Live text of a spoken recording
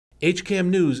HCAM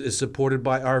News is supported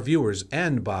by our viewers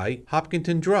and by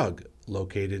Hopkinton Drug,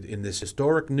 located in this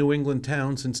historic New England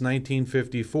town since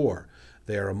 1954.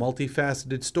 They are a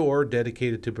multifaceted store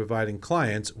dedicated to providing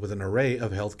clients with an array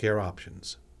of healthcare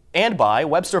options. And by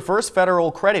Webster First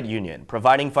Federal Credit Union,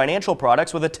 providing financial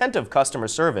products with attentive customer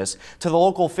service to the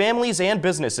local families and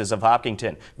businesses of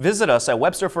Hopkinton. Visit us at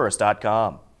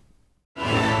websterfirst.com.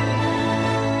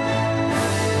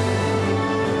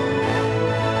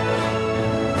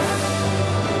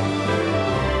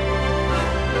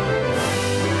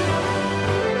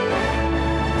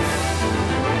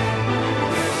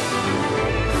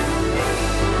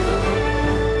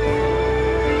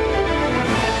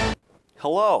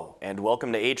 Hello, and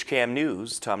welcome to HCAM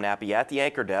News. Tom Nappy at the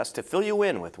anchor desk to fill you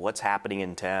in with what's happening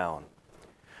in town.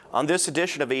 On this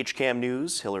edition of HCAM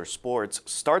News, Hiller Sports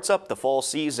starts up the fall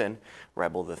season.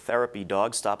 Rebel the therapy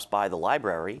dog stops by the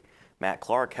library. Matt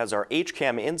Clark has our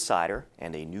HCAM Insider,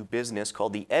 and a new business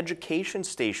called the Education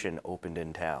Station opened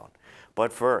in town.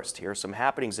 But first, here are some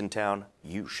happenings in town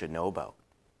you should know about.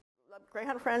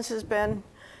 Greyhound Friends has been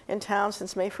in town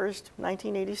since May 1st,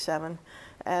 1987,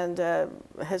 and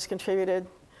has contributed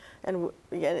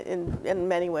in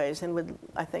many ways and would,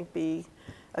 I think, be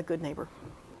a good neighbor.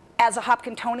 As a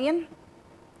Hopkintonian,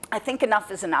 I think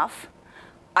enough is enough.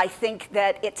 I think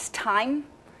that it's time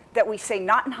that we say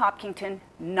not in Hopkinton,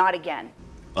 not again.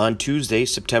 On Tuesday,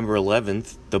 September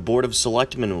 11th, the Board of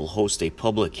Selectmen will host a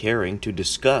public hearing to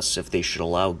discuss if they should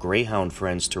allow Greyhound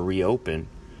Friends to reopen.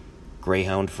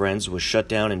 Greyhound Friends was shut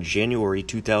down in January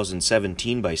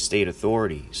 2017 by state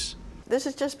authorities. This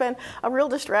has just been a real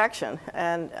distraction,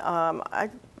 and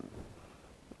I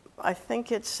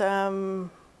think it's something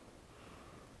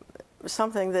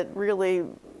that really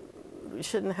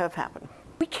shouldn't have happened.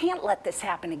 We can't let this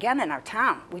happen again in our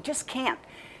town. We just can't.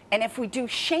 And if we do,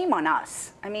 shame on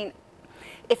us. I mean,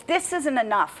 if this isn't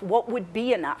enough, what would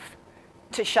be enough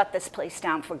to shut this place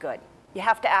down for good? You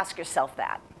have to ask yourself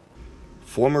that.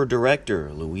 Former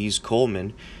director Louise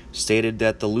Coleman stated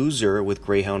that the loser with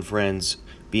Greyhound Friends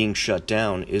being shut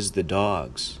down is the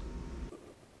dogs.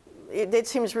 It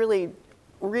seems really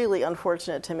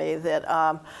unfortunate to me that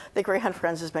the Greyhound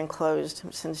Friends has been closed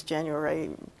since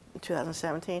January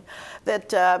 2017, that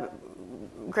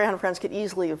Greyhound Friends could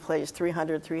easily have placed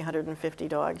 300, 350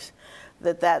 dogs,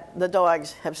 that the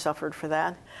dogs have suffered for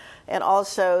that, and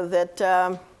also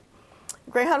that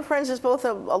Greyhound Friends is both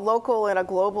a local and a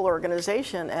global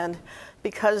organization, and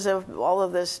because of all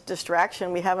of this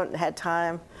distraction, we haven't had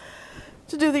time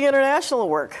to do the international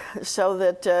work, so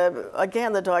that,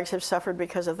 again, the dogs have suffered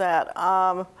because of that.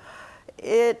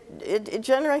 It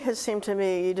generally has seemed to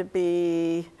me to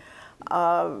be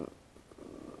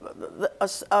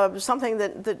something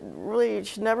that really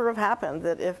should never have happened,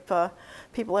 that if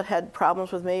people had had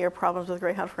problems with me or problems with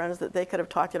Greyhound Friends, that they could have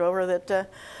talked it over, that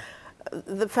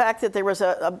the fact that there was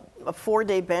a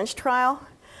 4-day bench trial,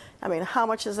 I mean, how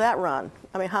much does that run?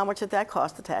 I mean, how much did that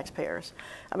cost the taxpayers?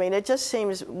 I mean, it just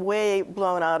seems way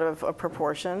blown out of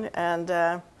proportion and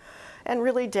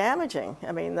really damaging.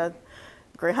 I mean, the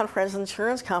Greyhound Friends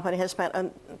Insurance Company has spent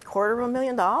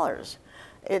 $250,000.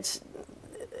 It's,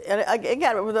 and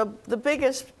again, the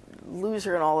biggest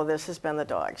loser in all of this has been the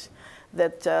dogs.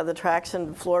 That the tracks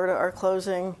in Florida are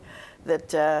closing,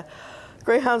 that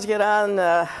Greyhounds get on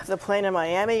the plane in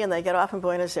Miami and they get off in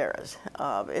Buenos Aires.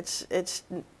 This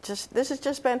has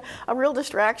just been a real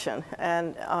distraction,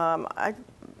 and I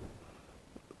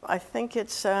think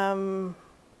it's something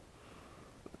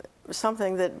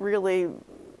that really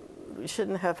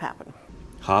shouldn't have happened.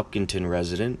 Hopkinton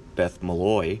resident Beth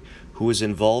Malloy, who is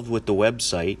involved with the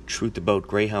website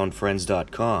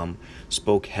truthaboutgreyhoundfriends.com,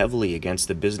 spoke heavily against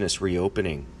the business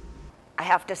reopening. I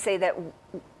have to say that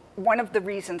one of the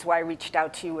reasons why I reached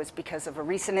out to you was because of a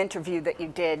recent interview that you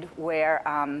did where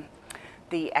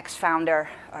the ex-founder,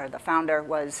 or the founder,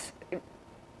 was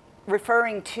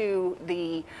referring to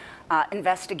the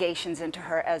investigations into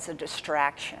her as a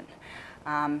distraction.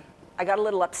 I got a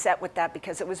little upset with that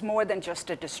because it was more than just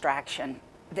a distraction.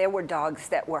 There were dogs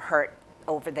that were hurt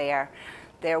over there.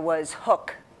 There was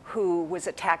Hook, who was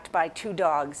attacked by 2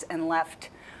 dogs and left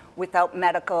without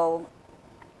medical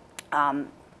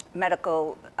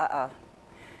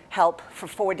help for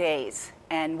 4 days,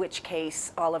 in which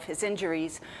case all of his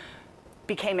injuries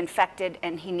became infected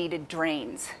and he needed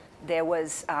drains. There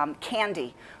was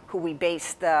Candy, who we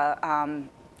based the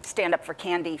Stand Up for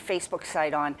Candy Facebook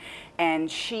site on,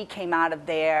 and she came out of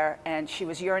there and she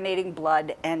was urinating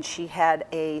blood and she had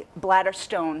a bladder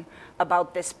stone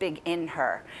about this big in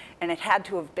her, and it had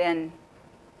to have been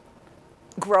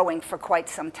growing for quite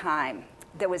some time.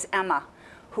 There was Emma,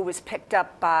 who was picked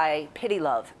up by Pity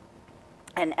Love,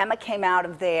 And Emma came out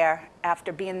of there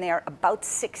after being there about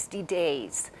 60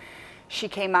 days. She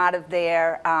came out of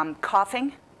there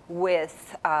coughing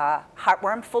with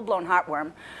heartworm, full-blown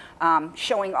heartworm,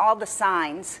 showing all the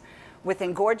signs, with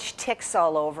engorged ticks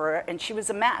all over her, and she was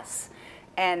a mess.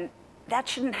 And that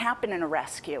shouldn't happen in a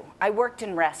rescue. I worked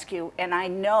in rescue, and I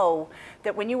know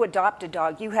that when you adopt a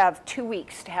dog, you have 2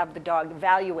 weeks to have the dog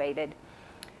evaluated.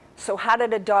 So how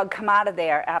did a dog come out of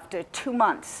there after 2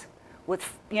 months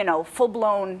with, you know,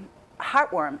 full-blown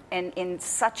heartworm and in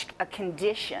such a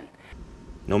condition?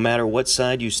 No matter what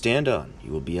side you stand on,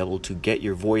 you will be able to get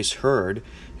your voice heard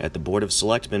at the Board of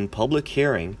Selectmen public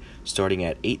hearing starting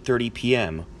at 8:30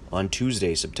 p.m. on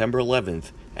Tuesday, September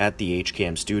 11th at the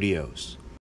HCAM studios.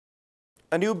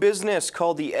 A new business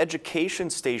called the Education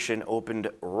Station opened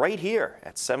right here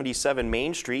at 77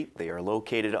 Main Street. They are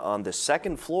located on the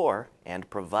second floor and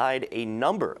provide a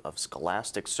number of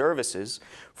scholastic services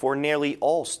for nearly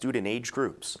all student age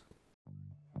groups.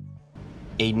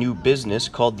 A new business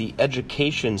called the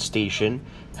Education Station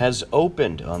has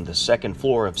opened on the second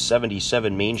floor of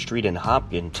 77 Main Street in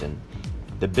Hopkinton.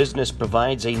 The business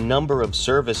provides a number of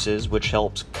services which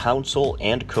helps counsel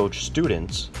and coach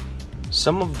students.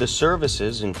 Some of the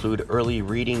services include early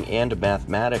reading and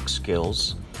mathematics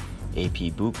skills,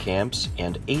 AP boot camps,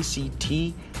 and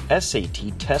ACT,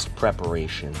 SAT test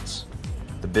preparations.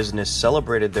 The business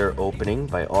celebrated their opening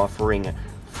by offering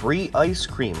free ice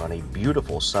cream on a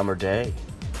beautiful summer day.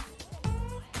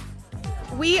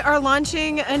 We are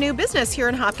launching a new business here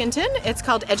in Hopkinton. It's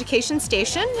called Education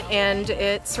Station, and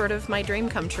it's sort of my dream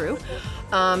come true.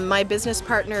 My business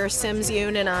partner, Sims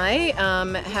Yoon, and I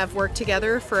have worked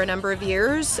together for a number of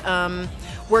years,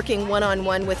 working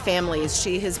one-on-one with families.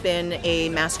 She has been a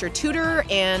master tutor,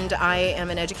 and I am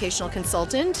an educational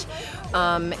consultant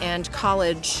and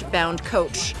college-bound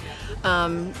coach.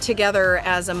 Together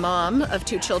as a mom of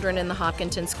 2 children in the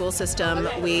Hopkinton school system,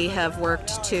 we have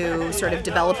worked to sort of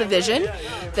develop a vision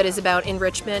that is about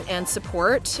enrichment and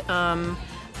support,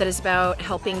 that is about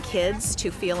helping kids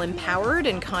to feel empowered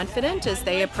and confident as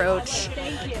they approach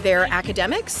their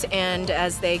academics and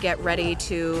as they get ready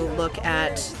to look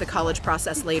at the college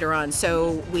process later on.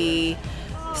 So we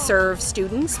serve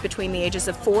students between the ages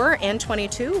of 4 and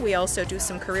 22. We also do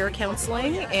some career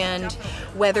counseling, and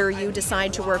whether you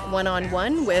decide to work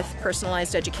one-on-one with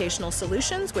Personalized Educational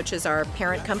Solutions, which is our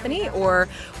parent company, or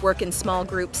work in small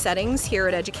group settings here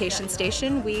at Education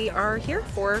Station, we are here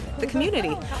for the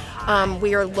community.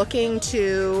 We are looking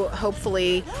to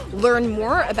hopefully learn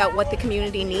more about what the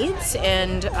community needs,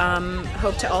 and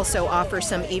hope to also offer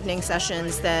some evening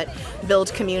sessions that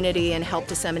build community and help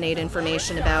disseminate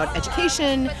information about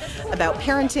education, about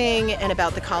parenting, and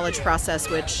about the college process,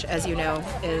 which, as you know,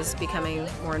 is becoming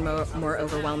more and more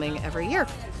overwhelming every year.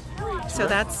 So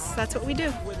that's what we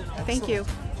do. Thank you.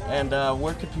 And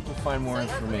where can people find more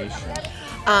information?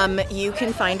 You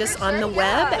can find us on the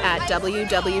web at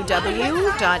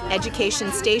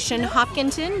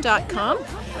www.educationstationhopkinton.com.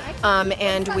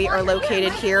 And we are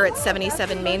located here at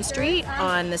 77 Main Street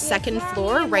on the second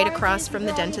floor, right across from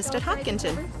the dentist at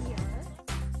Hopkinton.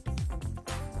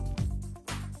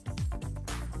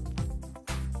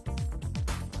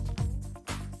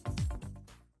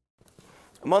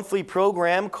 A monthly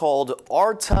program called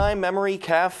Our Time Memory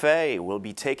Cafe will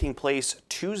be taking place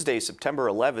Tuesday, September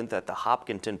 11th at the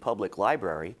Hopkinton Public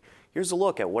Library. Here's a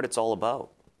look at what it's all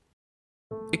about.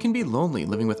 It can be lonely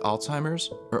living with Alzheimer's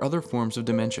or other forms of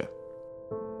dementia.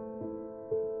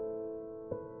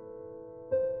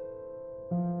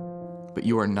 But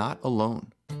you are not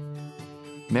alone.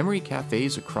 Memory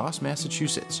cafes across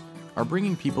Massachusetts are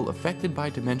bringing people affected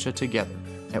by dementia together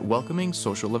at welcoming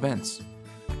social events.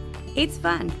 It's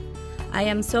fun. I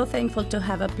am so thankful to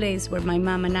have a place where my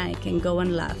mom and I can go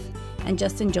and laugh and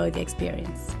just enjoy the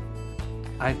experience.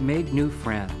 I've made new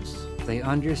friends. They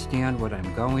understand what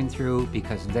I'm going through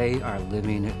because they are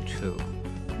living it too.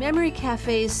 Memory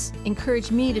cafes encourage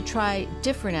me to try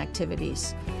different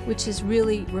activities, which is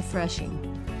really refreshing.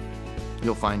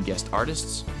 You'll find guest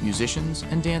artists, musicians,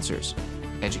 and dancers,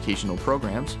 educational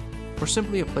programs, or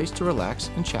simply a place to relax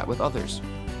and chat with others.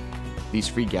 These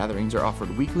free gatherings are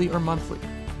offered weekly or monthly,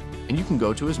 and you can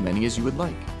go to as many as you would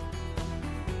like.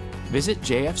 Visit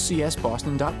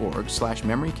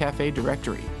jfcsboston.org/Memory Cafe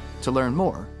directory to learn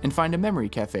more and find a memory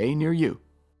cafe near you.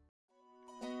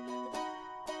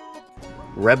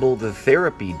 Rebel the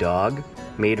therapy dog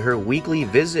made her weekly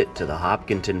visit to the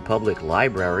Hopkinton Public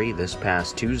Library this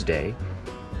past Tuesday.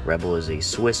 Rebel is a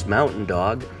Swiss mountain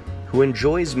dog who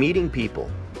enjoys meeting people,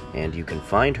 and you can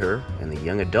find her in the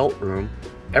young adult room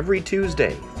every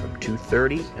Tuesday from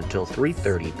 2:30 until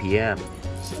 3:30 p.m.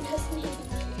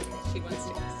 She wants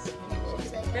to.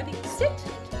 Ready? Sit.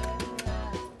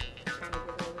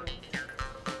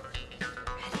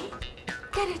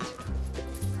 Get it.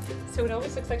 So it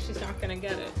always looks like she's not gonna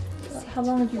get it. How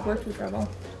long have you worked with Rebel?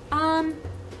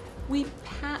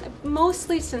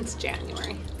 Mostly since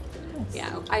January. Nice.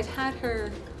 Yeah, I've had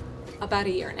her about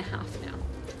 1.5 years now.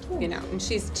 Cool. You know, and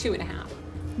she's 2.5.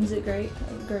 Is it great?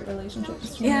 A great relationship?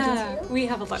 Yeah, we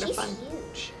have a lot of fun.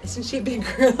 Huge. Isn't she a big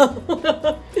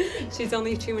girl? She's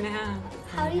only 2.5.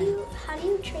 How do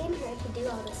you train her to do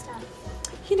all this stuff?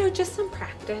 You know, just some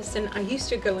practice. And I used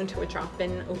to go into a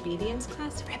drop-in obedience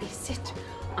class, Rebbe, sit,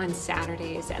 on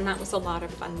Saturdays, and that was a lot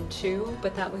of fun too,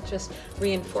 but that would just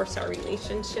reinforce our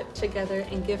relationship together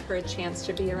and give her a chance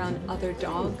to be around other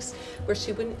dogs where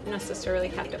she wouldn't necessarily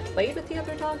have to play with the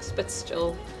other dogs, but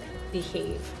still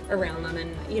behave around them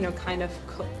and, you know, kind of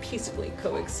peacefully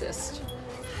coexist.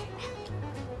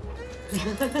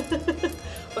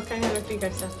 What kind of dog do you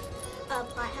guys have?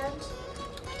 Flathead.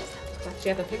 Do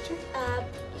you have a picture?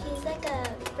 He's like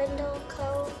a brindle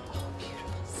coat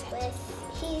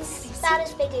he's about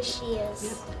as big as she is.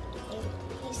 Yep.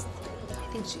 He's 3.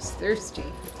 I think she's thirsty.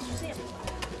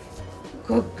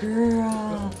 Good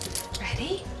girl.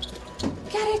 Ready?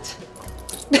 Get it.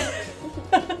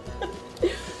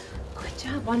 Good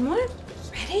job. One more.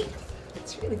 Ready?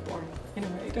 It's really boring in a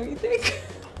way, don't you think?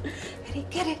 Ready?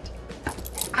 Get it.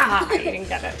 Ah, I didn't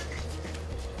get it.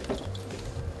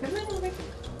 Come on, Obi.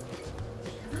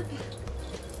 Come on back.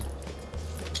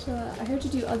 So I heard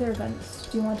you do other events.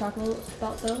 Do you want to talk a little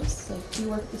about those? Like, do you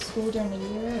work at the school during the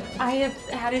year? Or? I have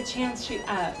had a chance to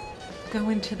go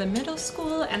into the middle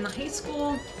school and the high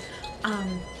school,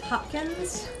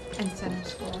 Hopkins and Center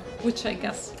School, which I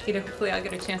guess, you know, hopefully I'll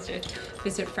get a chance to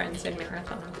visit friends in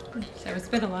Marathon. So it's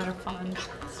been a lot of fun.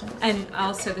 And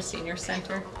also the senior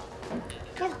center.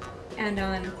 Yeah. And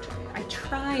I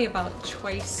try about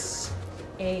twice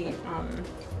a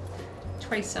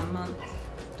month.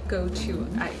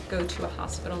 I go to a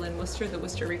hospital in Worcester, the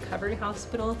Worcester Recovery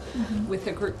Hospital, with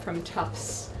a group from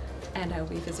Tufts, and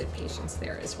we visit patients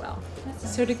there as well.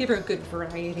 That's So to give her a good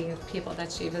variety of people that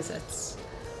she visits.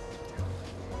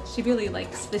 She really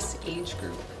likes this age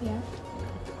group. Yeah.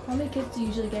 How many kids do you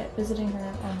usually get visiting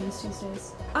her on these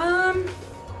Tuesdays?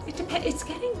 It depends. It's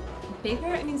getting bigger.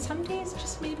 I mean, some days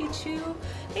just maybe 2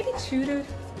 to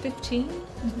 15.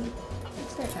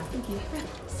 That's great. Thank you.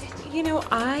 You know,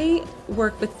 I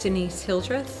work with Denise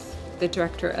Hildreth, the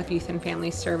Director of Youth and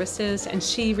Family Services, and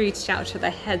she reached out to the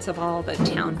heads of all the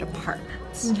town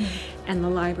departments. And the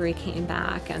library came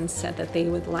back and said that they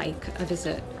would like a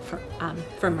visit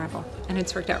from Rebel, and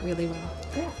it's worked out really well.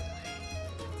 Yeah.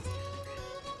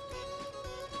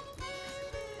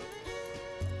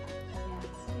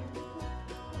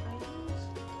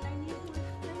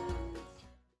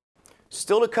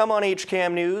 Still to come on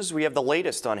HCAM News, we have the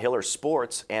latest on Hiller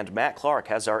sports, and Matt Clark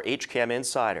has our HCAM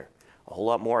Insider. A whole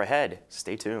lot more ahead.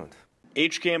 Stay tuned.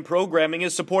 HCAM programming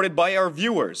is supported by our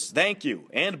viewers, thank you,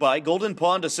 and by Golden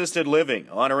Pond Assisted Living,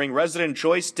 honoring resident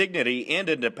choice, dignity, and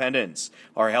independence.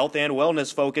 Our health and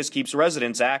wellness focus keeps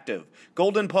residents active.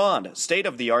 Golden Pond,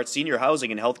 state-of-the-art senior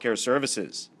housing and healthcare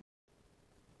services.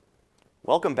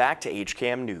 Welcome back to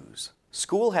HCAM News.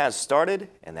 School has started,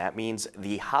 and that means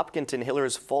the Hopkinton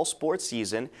Hillers fall sports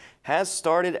season has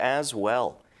started as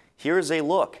well. Here's a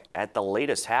look at the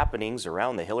latest happenings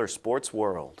around the Hiller sports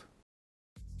world.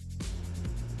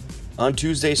 On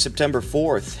Tuesday, September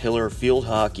 4th, Hiller Field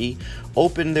Hockey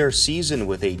opened their season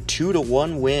with a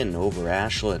 2-1 win over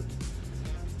Ashland.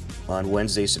 On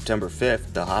Wednesday, September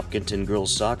 5th, the Hopkinton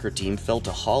girls soccer team fell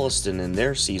to Holliston in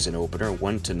their season opener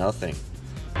 1-0.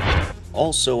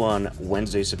 Also on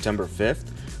Wednesday, September 5th,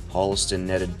 Holliston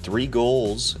netted 3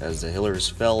 goals as the Hillers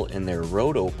fell in their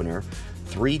road opener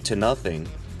 3-0.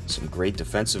 Some great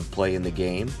defensive play in the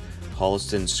game.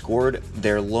 Holliston scored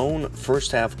their lone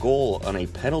first half goal on a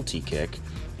penalty kick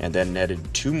and then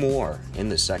netted 2 more in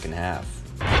the second half.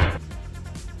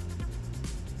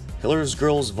 Hillers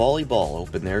girls volleyball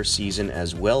opened their season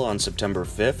as well on September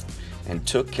 5th and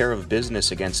took care of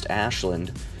business against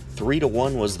Ashland.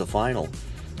 3-1 was the final.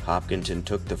 Hopkinton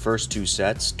took the first 2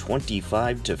 sets,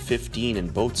 25-15 in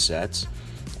both sets.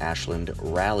 Ashland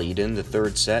rallied in the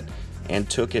third set and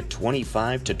took it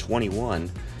 25-21.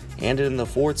 And in the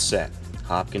fourth set,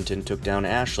 Hopkinton took down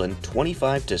Ashland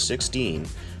 25-16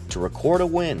 to record a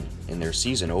win in their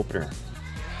season opener.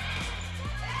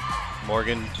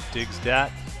 Morgan digs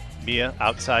that. Mia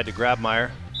outside to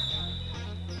Grabmeyer.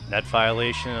 Net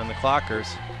violation on the Clockers.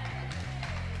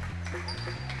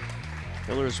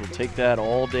 Hillers will take that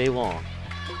all day long.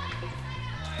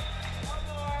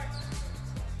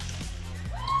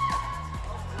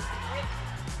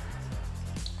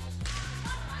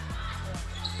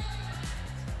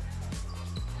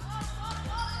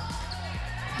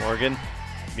 Morgan,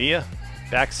 Mia,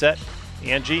 Back set,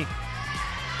 Angie.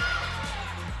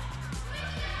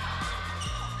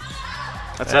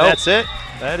 That's it.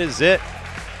 That is it.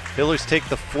 Hillers take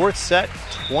the fourth set,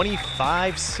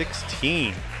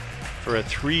 25-16 for a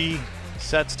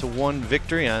 3-1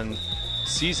 victory on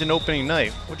season opening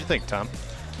night. What do you think, Tom?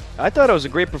 I thought it was a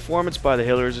great performance by the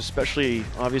Hillers, especially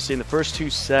obviously in the first 2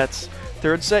 sets.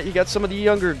 Third set, you got some of the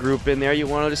younger group in there. You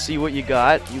wanted to see what you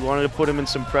got. You wanted to put them in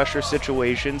some pressure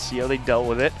situations, see how they dealt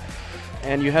with it.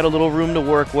 And you had a little room to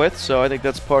work with, so I think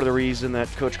that's part of the reason that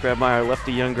Coach Grabmeyer left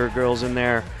the younger girls in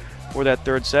there for that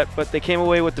third set. But they came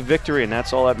away with the victory, and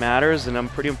that's all that matters. And I'm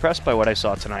pretty impressed by what I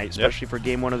saw tonight, especially for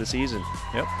game 1 of the season.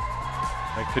 Yep.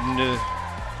 I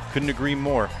couldn't agree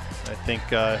more. I think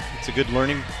it's a good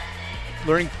learning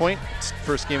point. It's the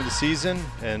first game of the season,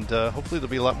 and hopefully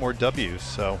there'll be a lot more W's.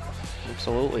 So,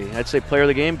 absolutely, I'd say player of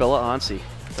the game, Bella Onsi,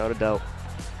 without a doubt.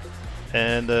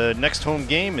 And the next home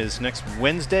game is next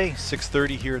Wednesday,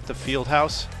 6:30 here at the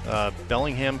Fieldhouse.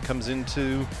 Bellingham comes in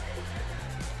to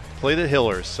play the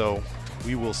Hillers, so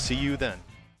we will see you then.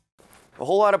 A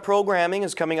whole lot of programming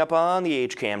is coming up on the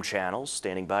HCAM channels.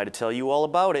 Standing by to tell you all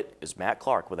about it is Matt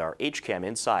Clark with our HCAM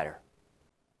Insider.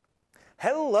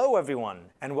 Hello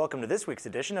everyone, and welcome to this week's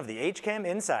edition of the HCAM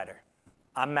Insider.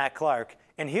 I'm Matt Clark,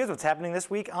 and here's what's happening this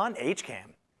week on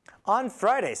HCAM. On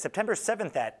Friday, September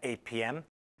 7th at 8 p.m.,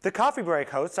 the Coffee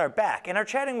Break hosts are back and are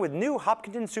chatting with new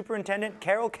Hopkinton Superintendent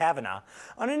Carol Kavanaugh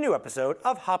on a new episode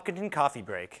of Hopkinton Coffee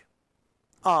Break.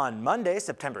 On Monday,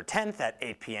 September 10th at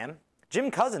 8 p.m.,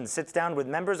 Jim Cousins sits down with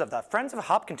members of the Friends of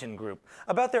Hopkinton group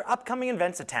about their upcoming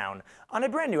events at town on a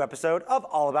brand new episode of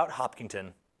All About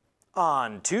Hopkinton.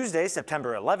 On Tuesday,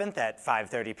 September 11th at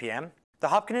 5:30 p.m., the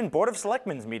Hopkinton Board of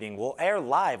Selectmen's meeting will air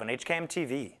live on HCAM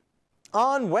TV.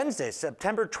 On Wednesday,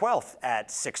 September 12th at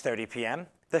 6:30 p.m.,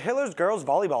 the Hillers girls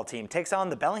volleyball team takes on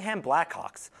the Bellingham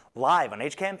Blackhawks live on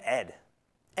HCAM Ed.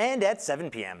 And at 7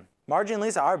 p.m., Margie and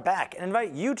Lisa are back and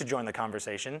invite you to join the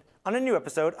conversation on a new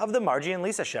episode of The Margie and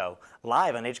Lisa Show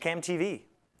live on HCAM TV.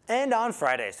 And on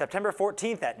Friday, September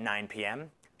 14th at 9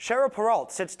 p.m., Cheryl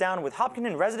Peralt sits down with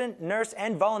Hopkinton resident, nurse,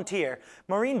 and volunteer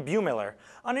Maureen Buemiller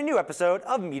on a new episode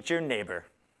of Meet Your Neighbor.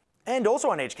 And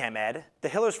also on HCAM Ed, the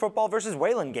Hillers football versus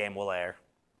Wayland game will air.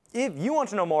 If you want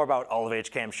to know more about all of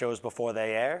HCAM shows before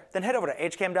they air, then head over to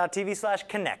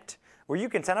hcam.tv/connect, where you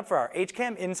can sign up for our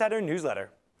HCAM Insider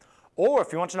newsletter. Or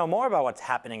if you want to know more about what's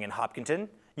happening in Hopkinton,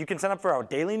 you can sign up for our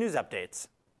daily news updates.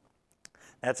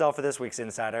 That's all for this week's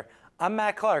Insider. I'm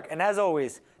Matt Clark, and as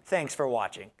always, thanks for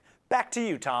watching. Back to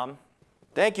you, Tom.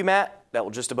 Thank you, Matt. That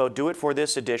will just about do it for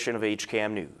this edition of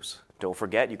HCAM News. Don't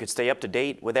forget, you can stay up to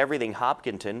date with everything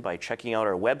Hopkinton by checking out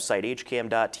our website,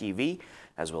 hcam.tv,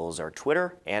 as well as our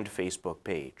Twitter and Facebook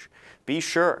page. Be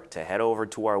sure to head over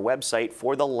to our website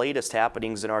for the latest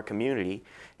happenings in our community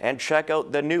and check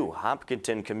out the new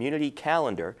Hopkinton Community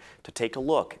Calendar to take a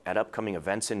look at upcoming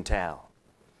events in town.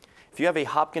 If you have a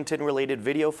Hopkinton-related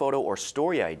video, photo, or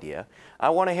story idea, I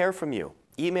want to hear from you.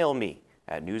 Email me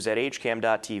at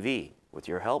news@hcam.tv. With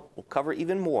your help, we'll cover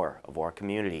even more of our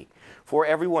community. For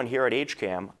everyone here at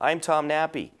HCAM, I'm Tom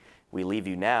Nappy. We leave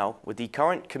you now with the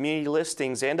current community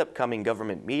listings and upcoming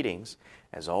government meetings.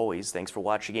 As always, thanks for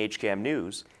watching HCAM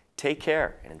News. Take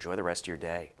care and enjoy the rest of your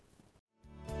day.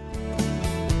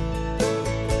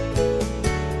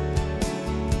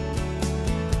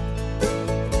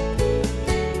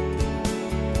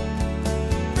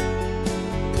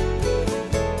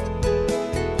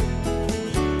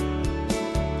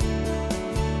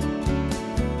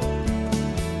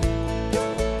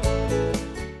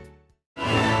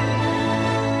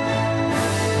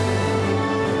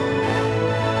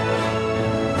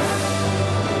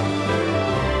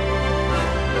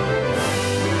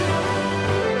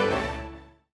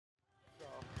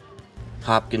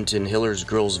 Hopkinton Hillers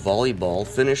girls volleyball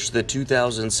finished the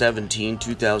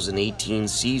 2017-2018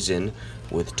 season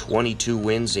with 22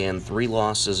 wins and 3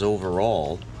 losses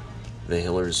overall. The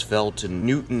Hillers fell to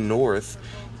Newton North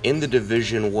in the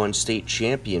Division I state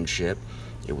championship.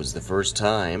 It was the first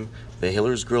time the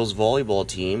Hillers girls volleyball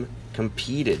team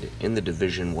competed in the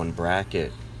Division I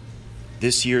bracket.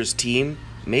 This year's team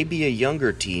may be a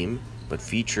younger team, but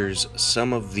features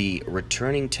some of the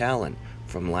returning talent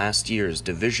from last year's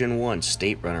Division I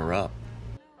state runner-up.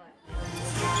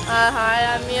 Hi,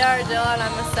 I'm Mia Ardilla and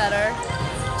I'm a setter.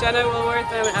 Jenna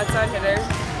Woolworth, I'm an outside hitter.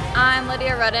 I'm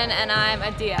Lydia Rudden and I'm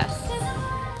a DS.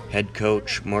 Head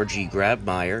coach Margie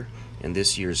Grabmeyer and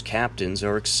this year's captains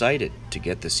are excited to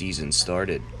get the season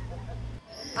started.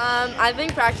 I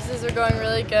think practices are going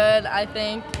really good. I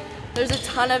think there's a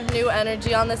ton of new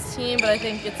energy on this team, but I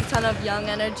think it's a ton of young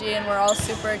energy and we're all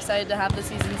super excited to have the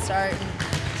season start and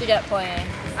to get playing.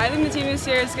 I think the team this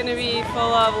year is going to be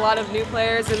full of a lot of new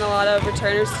players and a lot of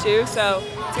returners too, so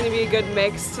it's going to be a good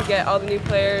mix to get all the new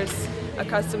players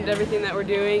accustomed to everything that we're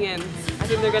doing, and I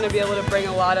think they're going to be able to bring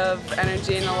a lot of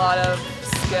energy and a lot of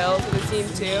skill to the team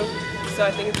too, so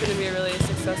I think it's going to be a really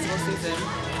successful season.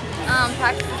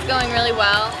 Practice is going really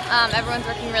well. Everyone's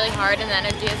working really hard and the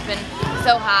energy has been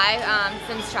so high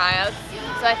since tryouts.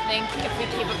 So I think if we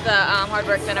keep up the hard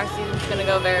work, then our season's going to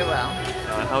go very well.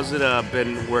 How's it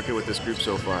been working with this group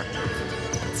so far?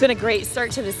 It's been a great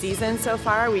start to the season so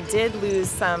far. We did lose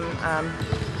some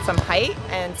height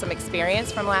and some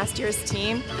experience from last year's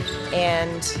team,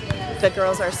 and the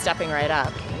girls are stepping right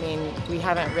up. I mean, we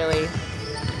haven't really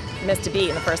missed a beat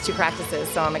in the first 2 practices,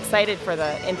 so I'm excited for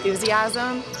the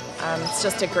enthusiasm. It's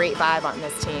just a great vibe on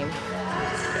this team.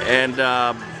 And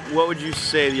what would you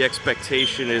say the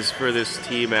expectation is for this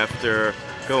team after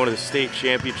going to the state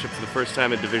championship for the first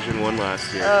time in Division I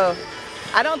last year? Oh,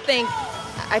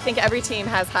 I think every team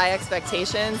has high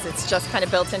expectations. It's just kind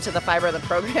of built into the fiber of the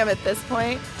program at this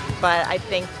point. But I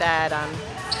think that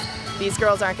these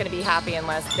girls aren't going to be happy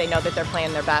unless they know that they're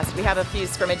playing their best. We have a few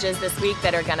scrimmages this week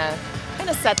that are going to kind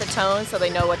of set the tone so they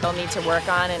know what they'll need to work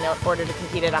on in order to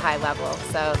compete at a high level.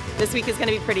 So this week is going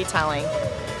to be pretty telling.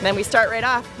 And then we start right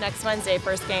off next Wednesday,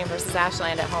 first game versus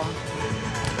Ashland at home.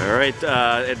 All right,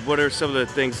 and what are some of the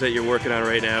things that you're working on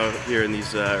right now here in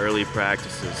these early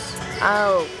practices?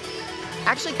 Oh,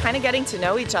 actually kind of getting to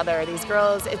know each other. These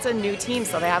girls, it's a new team,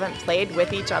 so they haven't played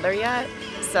with each other yet.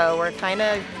 So we're kind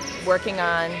of working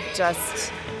on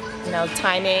just,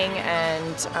 timing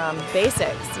and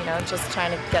basics, just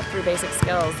trying to get through basic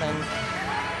skills and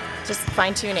just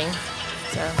fine-tuning.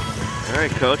 So. All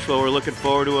right, Coach. Well, we're looking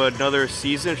forward to another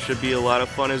season. Should be a lot of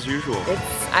fun as usual.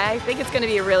 I think it's going to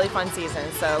be a really fun season.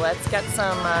 So let's get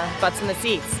some butts in the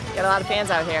seats. Get a lot of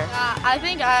fans out here. I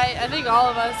think all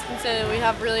of us can say that we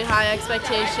have really high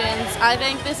expectations. I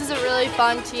think this is a really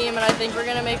fun team, and I think we're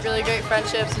going to make really great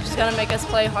friendships, which is going to make us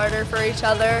play harder for each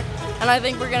other. And I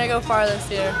think we're going to go far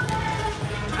this year.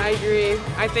 I agree.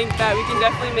 I think that we can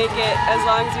definitely make it as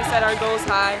long as we set our goals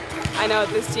high. I know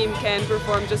that this team can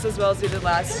perform just as well as we did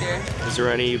last year. Is there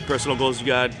any personal goals you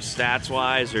got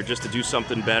stats-wise or just to do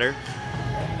something better?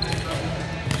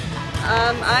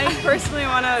 I personally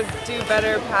want to do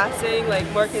better passing, like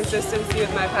more consistency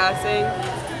with my passing.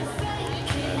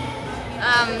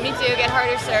 Me too, get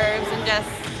harder serves and just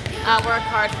work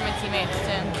hard for my teammates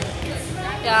too.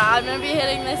 Yeah, I'm going to be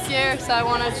hitting this year, so I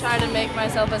want to try to make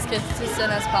myself as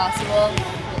consistent as possible.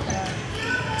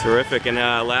 Terrific. And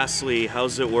lastly,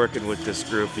 how's it working with this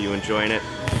group? Are you enjoying it?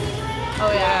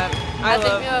 Oh yeah, I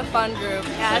think we have a fun group.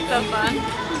 Yeah, it's so fun.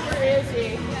 Where is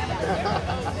he?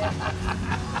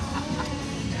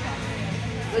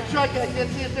 Let's try, I can't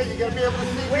see it there. You gotta be able to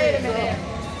see. Wait a minute.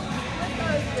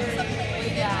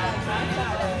 Yeah.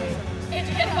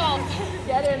 Angie, get involved.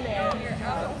 Get in there.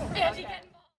 Angie, get involved.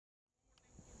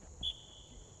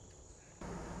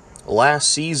 Last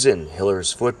season,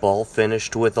 Hillers football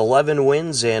finished with 11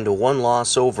 wins and 1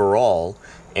 loss overall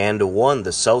and won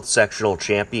the South Sectional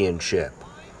Championship.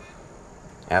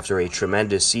 After a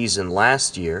tremendous season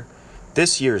last year,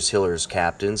 this year's Hillers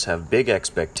captains have big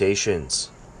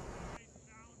expectations.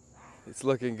 It's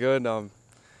looking good.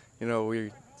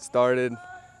 We started.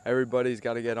 Everybody's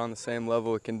got to get on the same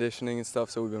level of conditioning and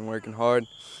stuff, so we've been working hard,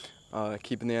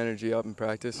 keeping the energy up in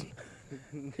practice.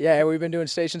 Yeah, we've been doing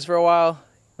stations for a while,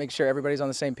 making sure everybody's on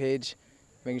the same page,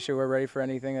 making sure we're ready for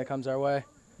anything that comes our way.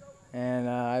 And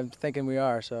I'm thinking we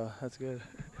are, so that's good.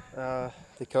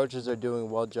 The coaches are doing a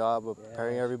well job of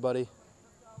preparing everybody.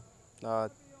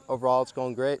 Overall, it's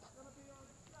going great.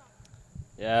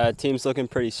 Yeah, team's looking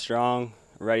pretty strong,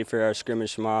 ready for our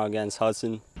scrimmage tomorrow against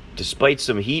Hudson. Despite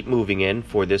some heat moving in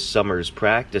for this summer's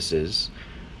practices,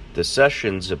 the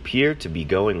sessions appear to be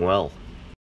going well.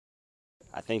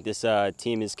 I think this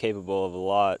team is capable of a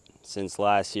lot. Since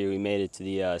last year we made it to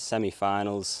the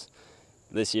semifinals.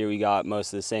 This year we got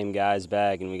most of the same guys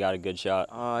back and we got a good shot.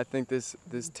 I think this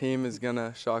team is going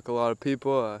to shock a lot of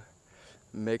people,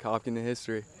 make Hopkinton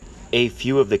history. A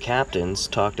few of the captains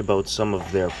talked about some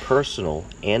of their personal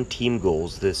and team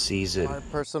goals this season. Our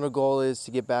personal goal is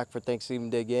to get back for Thanksgiving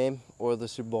Day game or the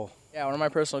Super Bowl. Yeah, one of my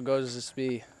personal goals is just to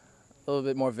be a little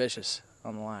bit more vicious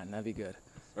on the line. That'd be good.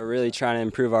 We're really trying to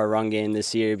improve our run game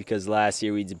this year because last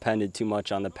year we depended too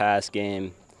much on the pass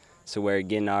game. So we're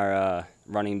getting our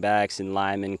running backs and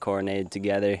linemen coordinated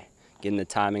together, getting the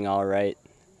timing all right.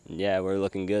 And yeah, we're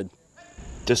looking good.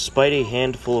 Despite a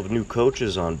handful of new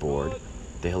coaches on board,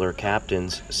 the Hiller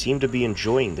captains seem to be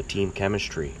enjoying the team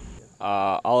chemistry.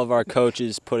 All of our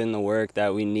coaches put in the work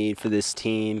that we need for this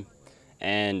team,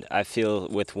 And I feel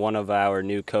with one of our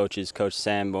new coaches, Coach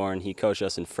Sanborn, he coached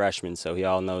us in freshman, so he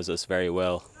all knows us very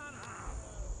well.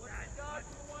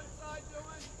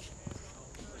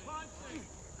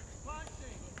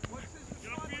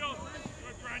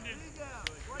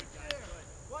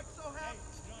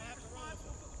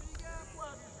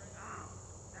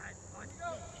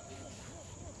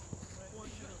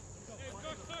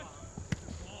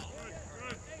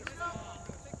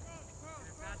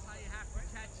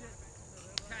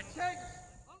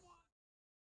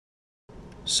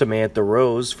 Samantha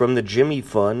Rose from the Jimmy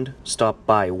Fund stopped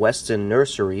by Weston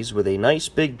Nurseries with a nice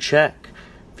big check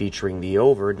featuring the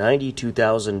over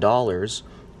 $92,000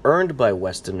 earned by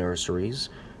Weston Nurseries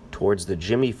towards the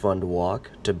Jimmy Fund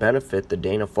walk to benefit the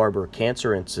Dana-Farber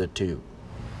Cancer Institute.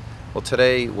 Well,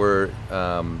 today we're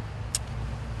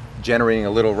generating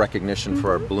a little recognition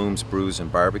for our Blooms, Brews,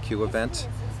 and Barbecue event.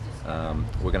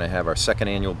 We're going to have our second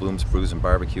annual Blooms, Brews, and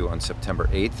Barbecue on September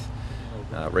 8th.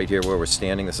 Right here where we're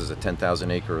standing, this is a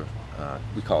 10,000 acre,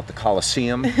 we call it the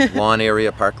Coliseum, lawn area,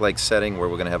 park-like setting where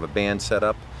we're going to have a band set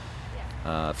up.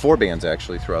 4 bands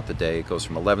actually throughout the day. It goes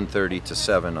from 11:30 to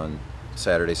 7 on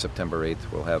Saturday, September 8th.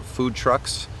 We'll have food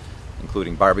trucks,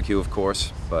 including barbecue of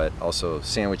course, but also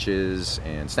sandwiches,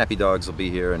 and Snappy Dogs will be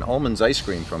here, and Ullman's Ice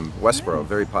Cream from Westboro,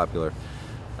 very popular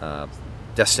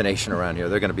destination around here.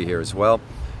 They're going to be here as well.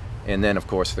 And then, of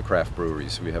course, the craft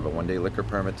breweries. We have a one-day liquor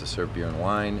permit to serve beer and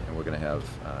wine, and we're going to have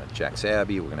Jack's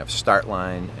Abbey, we're going to have Start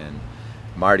Line, and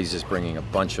Marty's is bringing a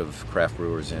bunch of craft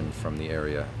brewers in from the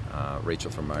area.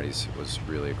 Rachel from Marty's was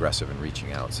really aggressive in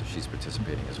reaching out, so she's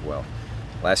participating as well.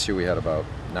 Last year we had about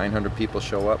 900 people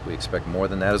show up. We expect more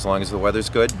than that as long as the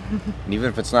weather's good. And even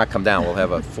if it's not come down, we'll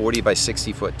have a 40 by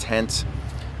 60 foot tent.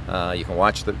 You can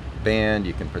watch the band,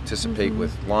 you can participate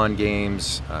with lawn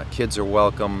games, kids are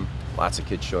welcome. Lots of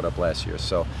kids showed up last year.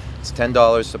 So it's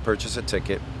 $10 to purchase a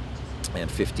ticket and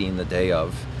 $15 the day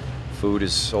of. Food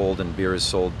is sold and beer is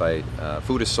sold by,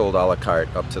 food is sold a la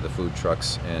carte up to the food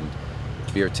trucks, and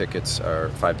beer tickets are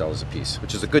 $5 a piece,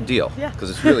 which is a good deal because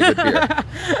it's really good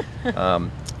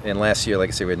beer. And last year, like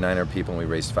I say, we had 900 people and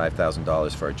we raised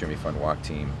 $5,000 for our Jimmy Fund Walk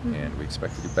team, and we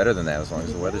expect to do better than that as long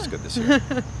as the weather's good this year.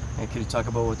 And could you talk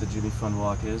about what the Jimmy Fund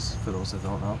Walk is for those that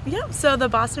don't know? Yep, so the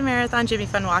Boston Marathon Jimmy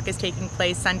Fund Walk is taking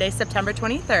place Sunday, September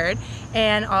 23rd,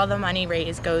 and all the money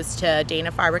raised goes to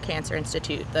Dana-Farber Cancer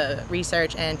Institute, the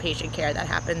research and patient care that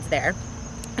happens there.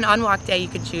 And on walk day, you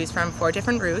can choose from 4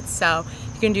 different routes. So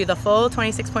you can do the full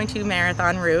 26.2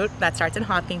 marathon route that starts in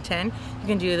Hopkinton. You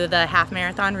can do the half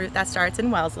marathon route that starts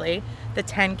in Wellesley, the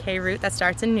 10K route that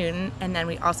starts in Newton, and then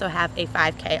we also have a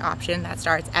 5K option that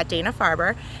starts at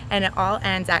Dana-Farber, and it all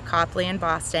ends at Copley in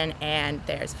Boston. And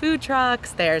there's food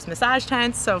trucks, there's massage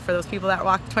tents, so for those people that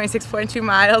walk 26.2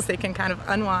 miles, they can kind of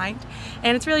unwind.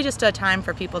 And it's really just a time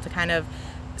for people to kind of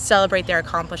celebrate their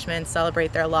accomplishments,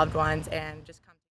 celebrate their loved ones, and just come